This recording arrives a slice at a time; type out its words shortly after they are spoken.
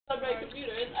my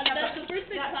computer. And that's the first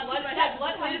thing that popped in my That head.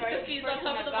 blood Cookies on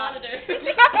top of the monitor.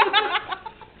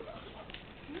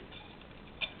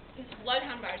 This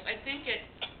Bloodhound virus, I think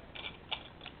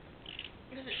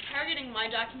because it's targeting my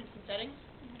documents and settings,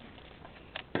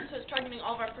 so it's targeting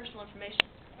all of our personal information.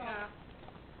 Yeah.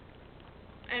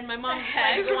 And my mom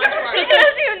Heck. decided to go onto our...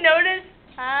 Because you notice.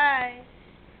 Hi.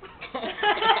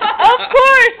 Of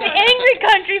course, the angry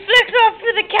country flicks off to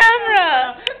the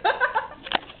camera.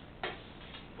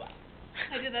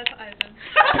 I did that to Ivan.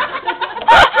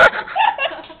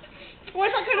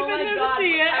 Wish I could have been there to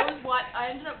see it. I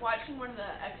ended up watching one of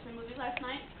the X-Men movies last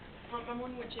night. I don't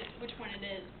remember which one it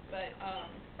is, but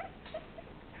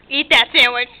Eat that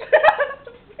sandwich.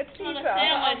 It's On a pizza.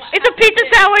 sandwich. It's a pizza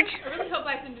sandwich. I really hope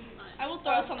I can do mine. I will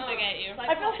throw something at you.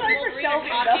 I feel sorry for Wolverine Shelby,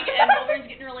 are talking, though. and Wolverine's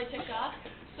getting really ticked off.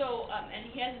 So and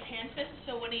he has his hands fisted,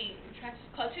 so when he retracts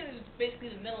his claws, it's basically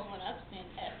the middle one up and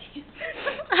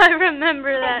I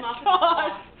remember that.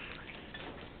 God.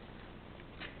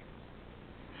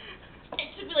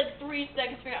 It took me like 3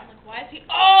 seconds to figure out. I'm like, why is he?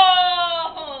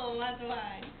 Oh, that's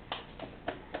why.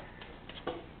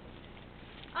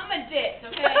 I'm a ditz,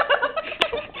 okay?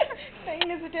 Saying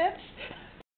is a ditch.